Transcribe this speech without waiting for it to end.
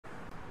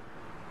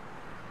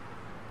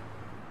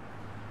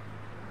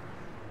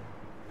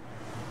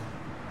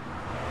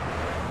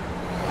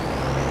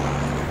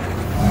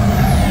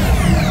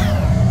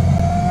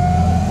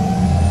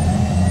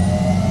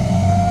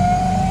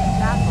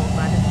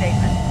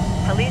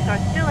are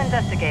still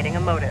investigating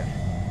a motive.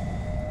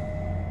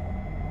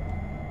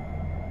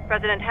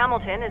 President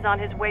Hamilton is on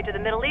his way to the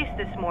Middle East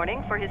this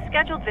morning for his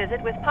scheduled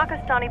visit with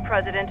Pakistani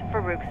President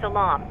Farouk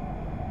Salam.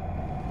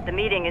 The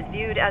meeting is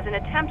viewed as an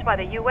attempt by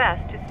the U.S.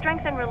 to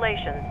strengthen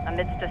relations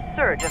amidst a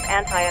surge of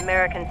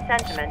anti-American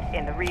sentiment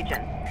in the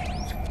region.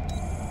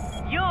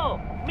 Yo,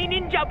 me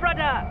ninja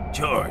brother!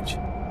 George,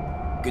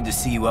 good to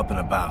see you up and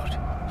about.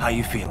 How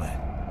you feeling?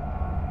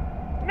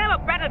 Never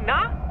better,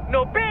 nah?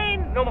 No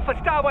pain, no more for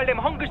star while them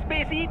hunger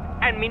space eat,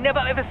 and me never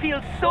ever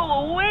feel so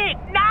awake,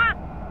 nah?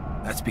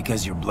 That's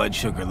because your blood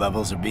sugar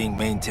levels are being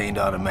maintained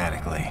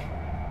automatically.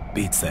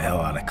 Beats the hell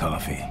out of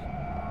coffee.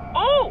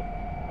 Oh!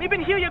 Me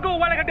been here you go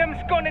while I got them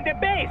scone in the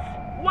base.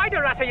 Why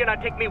the rasa you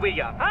not take me with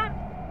ya, huh?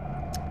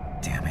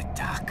 Damn it,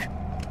 Doc.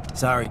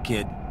 Sorry,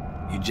 kid.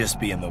 You'd just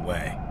be in the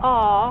way.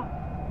 Aw.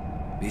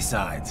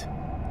 Besides,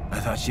 I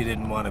thought you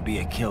didn't want to be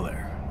a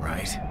killer,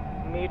 right?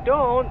 Me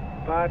don't,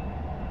 but...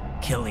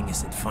 Killing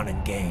isn't fun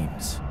and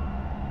games.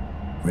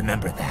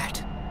 Remember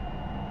that.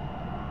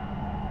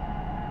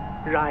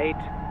 Right.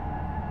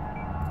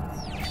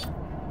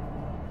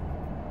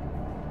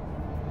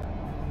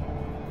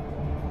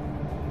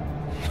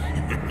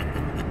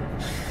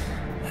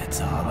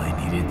 That's all I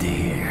needed to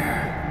hear.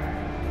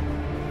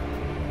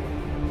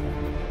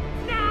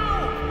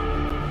 No!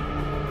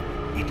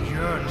 It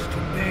yearns to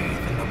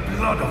bathe in the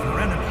blood of your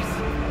enemies,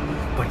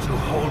 but you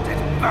hold it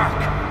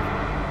back.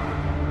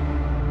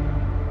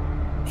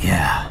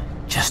 Yeah,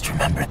 just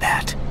remember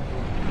that.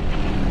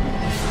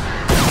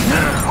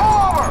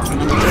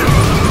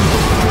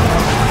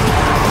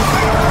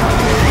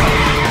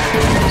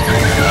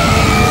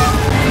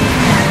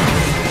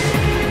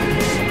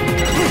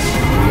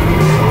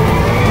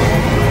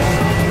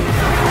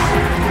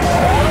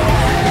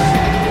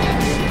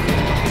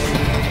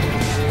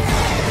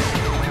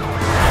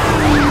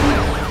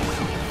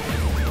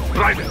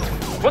 Raiden,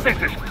 what is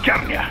this,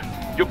 Kernia?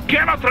 You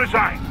cannot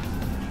resign!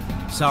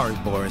 Sorry,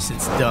 Boris,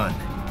 it's done.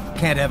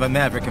 Can't have a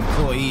Maverick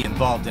employee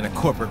involved in a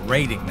corporate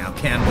raiding now,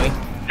 can we?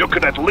 You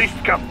could at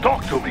least come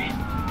talk to me.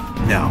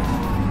 No.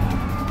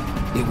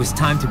 It was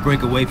time to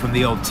break away from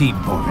the old team,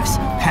 Boris.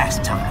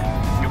 Past time.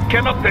 You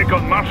cannot take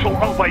on Marshall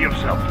all by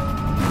yourself.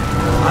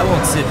 I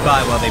won't sit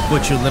by while they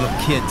butcher little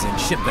kids and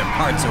ship their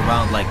parts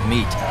around like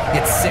meat.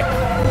 It's sick.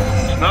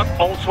 It's not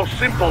all so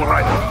simple,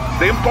 Raiden.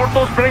 They import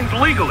those brains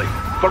legally.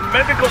 For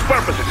medical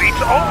purposes,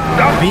 it's all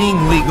done.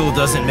 Being legal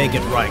doesn't make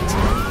it right.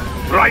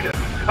 Raiden,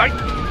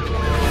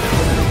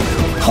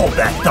 Hold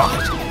that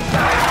thought.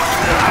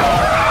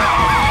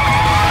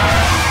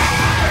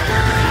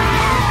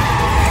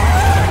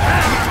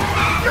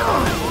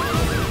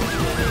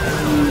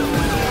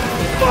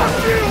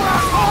 Fuck you,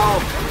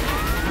 asshole!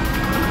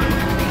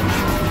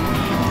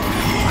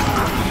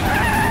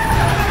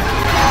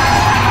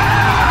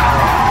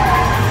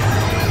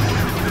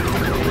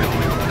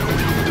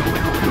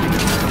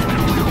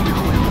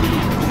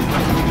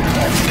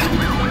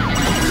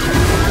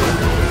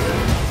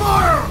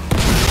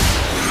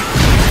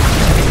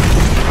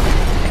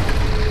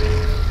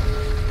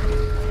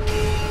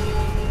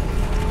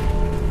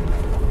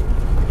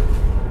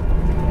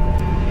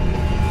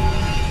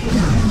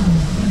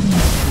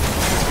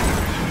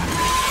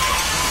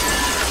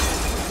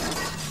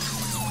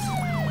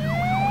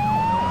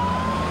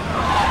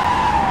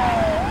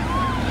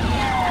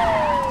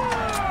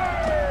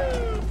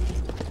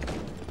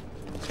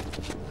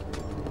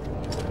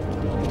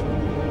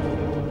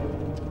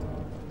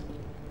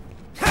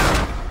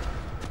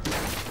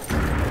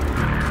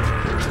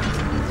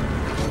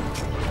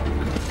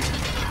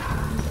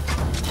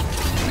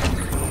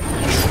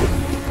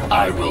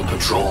 I will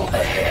patrol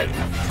ahead.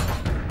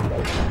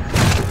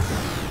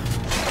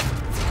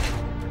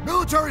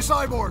 Military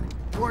cyborg!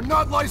 You are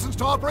not licensed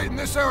to operate in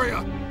this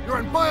area! You're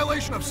in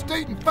violation of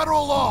state and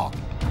federal law!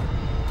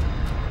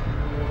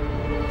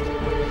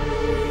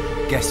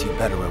 Guess you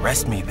better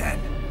arrest me then.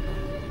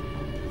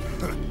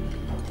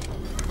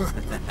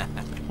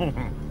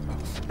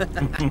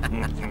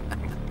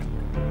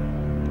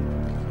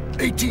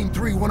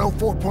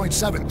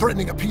 183-104.7,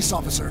 threatening a peace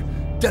officer.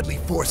 Deadly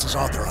force is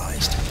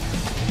authorized.